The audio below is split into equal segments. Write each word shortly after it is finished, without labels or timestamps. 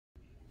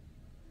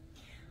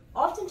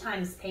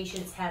Oftentimes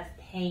patients have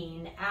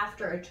pain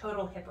after a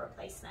total hip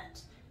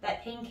replacement.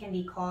 That pain can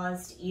be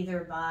caused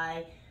either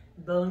by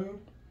bone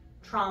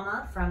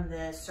trauma from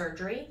the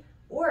surgery,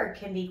 or it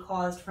can be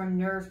caused from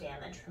nerve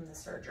damage from the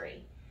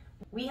surgery.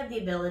 We have the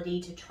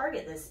ability to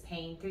target this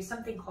pain through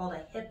something called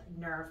a hip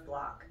nerve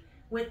block.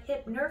 With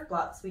hip nerve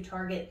blocks, we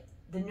target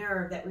the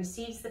nerve that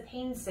receives the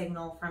pain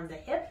signal from the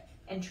hip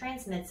and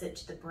transmits it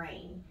to the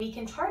brain. We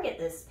can target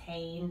this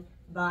pain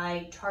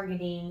by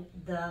targeting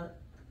the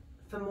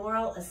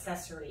femoral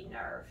accessory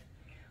nerve.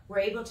 We're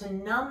able to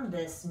numb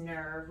this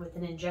nerve with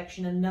an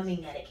injection of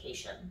numbing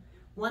medication.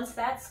 Once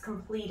that's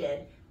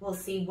completed, we'll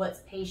see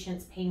what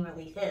patient's pain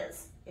relief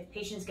is. If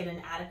patients get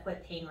an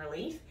adequate pain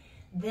relief,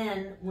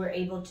 then we're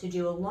able to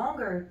do a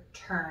longer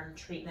term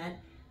treatment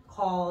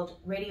called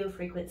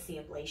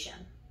radiofrequency ablation.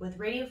 With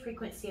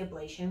radiofrequency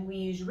ablation, we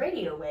use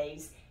radio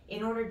waves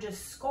in order to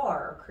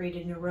scar or create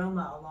a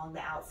neuroma along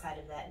the outside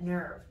of that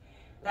nerve.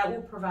 That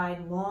will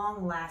provide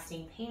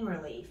long-lasting pain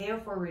relief,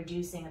 therefore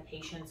reducing a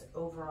patient's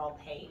overall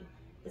pain.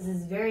 This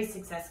is very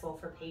successful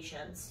for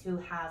patients who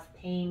have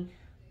pain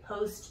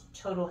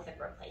post-total hip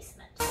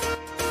replacement.